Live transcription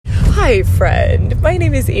Hi, friend. My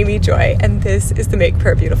name is Amy Joy, and this is the Make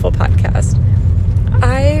Prayer Beautiful podcast.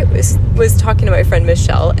 I was talking to my friend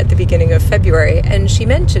Michelle at the beginning of February, and she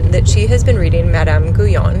mentioned that she has been reading Madame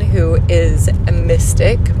Guyon, who is a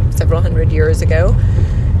mystic several hundred years ago.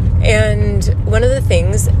 And one of the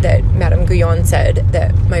things that Madame Guyon said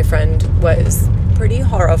that my friend was pretty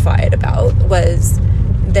horrified about was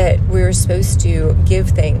that we're supposed to give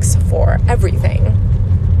thanks for everything.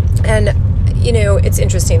 And you know, it's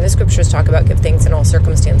interesting. The scriptures talk about give thanks in all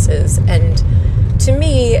circumstances. And to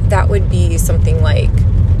me, that would be something like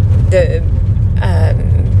the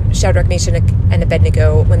Shadrach, Meshach, and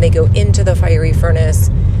Abednego, when they go into the fiery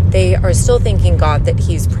furnace, they are still thanking God that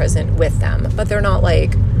he's present with them. But they're not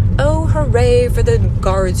like, oh, hooray for the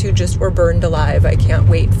guards who just were burned alive. I can't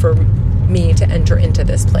wait for me to enter into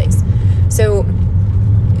this place. So,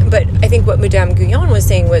 but I think what Madame Guyon was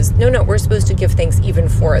saying was, no, we're supposed to give thanks even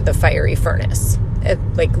for the fiery furnace.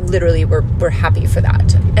 Like literally, we're happy for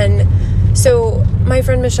that. And so my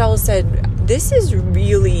friend Michelle said,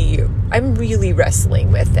 I'm really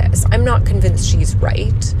wrestling with this. I'm not convinced she's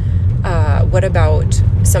right. What about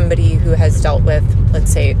somebody who has dealt with,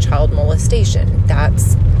 let's say, child molestation?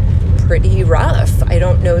 That's pretty rough. I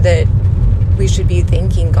don't know that we should be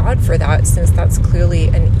thanking God for that, since that's clearly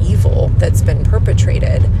an evil that's been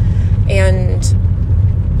perpetrated. And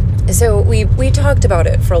so we talked about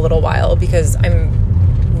it for a little while, because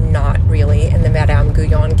I'm not really in the Madame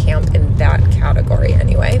Guyon camp in that category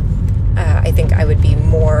anyway. I think I would be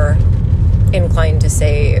more inclined to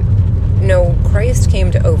say, no, Christ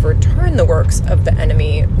came to overturn the works of the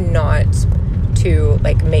enemy, not to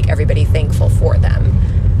make everybody thankful for them.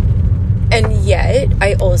 And yet,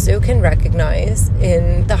 I also can recognize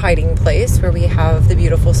in The Hiding Place, where we have the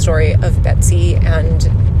beautiful story of Betsy and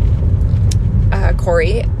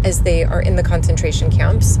Corey, as they are in the concentration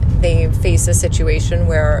camps, they face a situation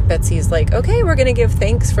where Betsy's like, okay, we're going to give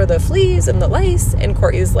thanks for the fleas and the lice. And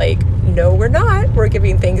Corey's like, no, we're not. We're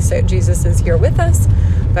giving thanks that Jesus is here with us,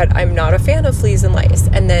 but I'm not a fan of fleas and lice.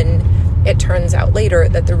 And then it turns out later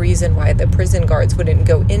that the reason why the prison guards wouldn't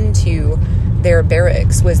go into their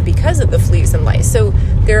barracks was because of the fleas and lice. So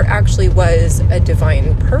there actually was a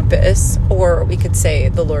divine purpose, or we could say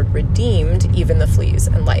the Lord redeemed even the fleas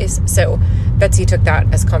and lice. So Betsy took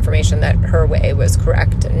that as confirmation that her way was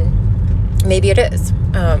correct, and maybe it is.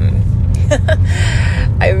 I'm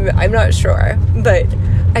not sure, but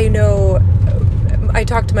I know I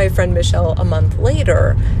talked to my friend Michelle a month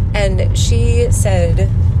later, and she said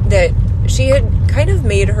that she had kind of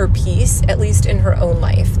made her peace, at least in her own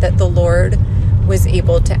life, that the Lord was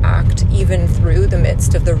able to act even through the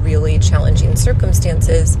midst of the really challenging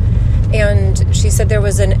circumstances. And she said there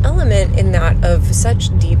was an element in that of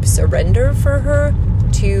such deep surrender for her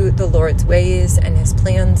to the Lord's ways and his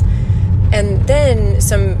plans. And then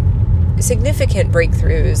some significant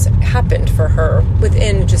breakthroughs happened for her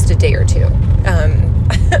within just a day or two.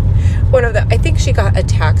 I think she got a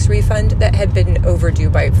tax refund that had been overdue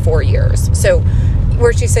by 4 years. So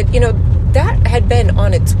where she said, that had been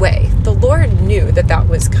on its way. The Lord knew that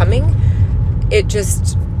was coming. It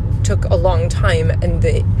just took a long time, and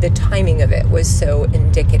the timing of it was so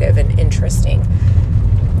indicative and interesting.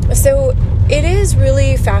 So it is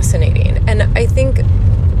really fascinating. And I think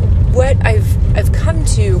what I've come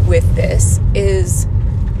to with this is,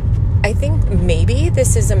 I think maybe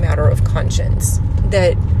this is a matter of conscience,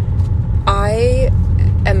 that I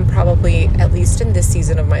am probably, at least in this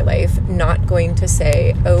season of my life, not going to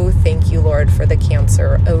say, oh, thank you, Lord, for the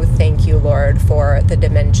cancer. Oh, thank you, Lord, for the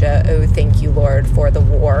dementia. Oh, thank you, Lord, for the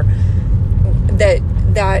war.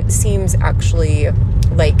 That seems actually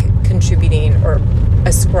like contributing or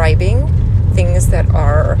ascribing things that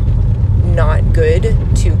are not good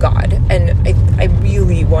to God. And I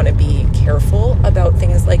really want to be careful about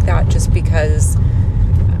things like that, just because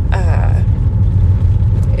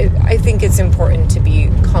I think it's important to be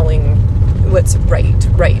calling what's right,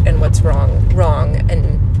 and what's wrong,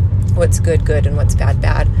 and what's good, and what's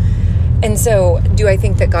bad. And so, do I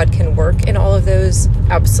think that God can work in all of those?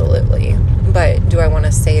 Absolutely. But do I want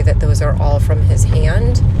to say that those are all from his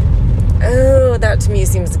hand? Oh, that to me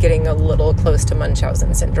seems getting a little close to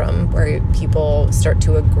Munchausen syndrome, where people start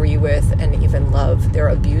to agree with and even love their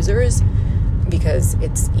abusers because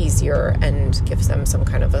it's easier and gives them some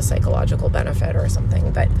kind of a psychological benefit or something.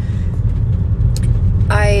 But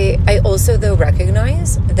I also, though,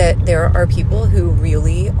 recognize that there are people who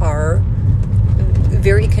really are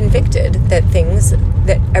very convicted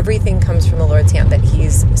that everything comes from the Lord's hand, that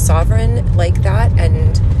he's sovereign like that,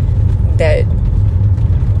 and that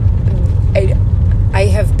I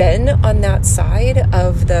have been on that side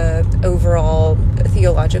of the overall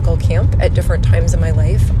theological camp at different times in my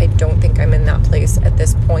life. I don't think I'm in that place at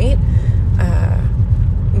this point.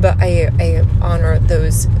 But I honor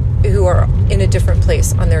those who are in a different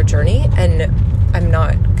place on their journey, and I'm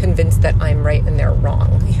not convinced that I'm right and they're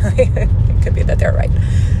wrong. It could be that they're right.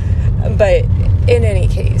 But in any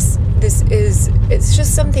case, it's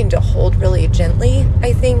just something to hold really gently.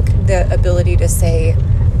 I think the ability to say,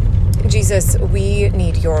 Jesus, we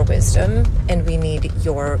need your wisdom and we need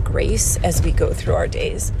your grace as we go through our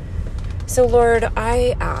days. So Lord,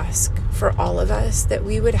 I ask for all of us that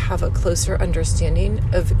we would have a closer understanding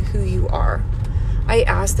of who you are. I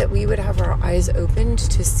ask that we would have our eyes opened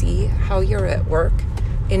to see how you're at work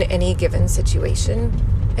in any given situation.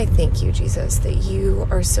 I thank you, Jesus, that you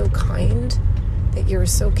are so kind, that you're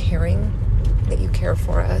so caring, that you care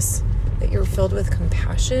for us, that you're filled with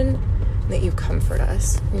compassion, and that you comfort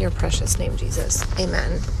us. In your precious name, Jesus.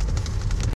 Amen.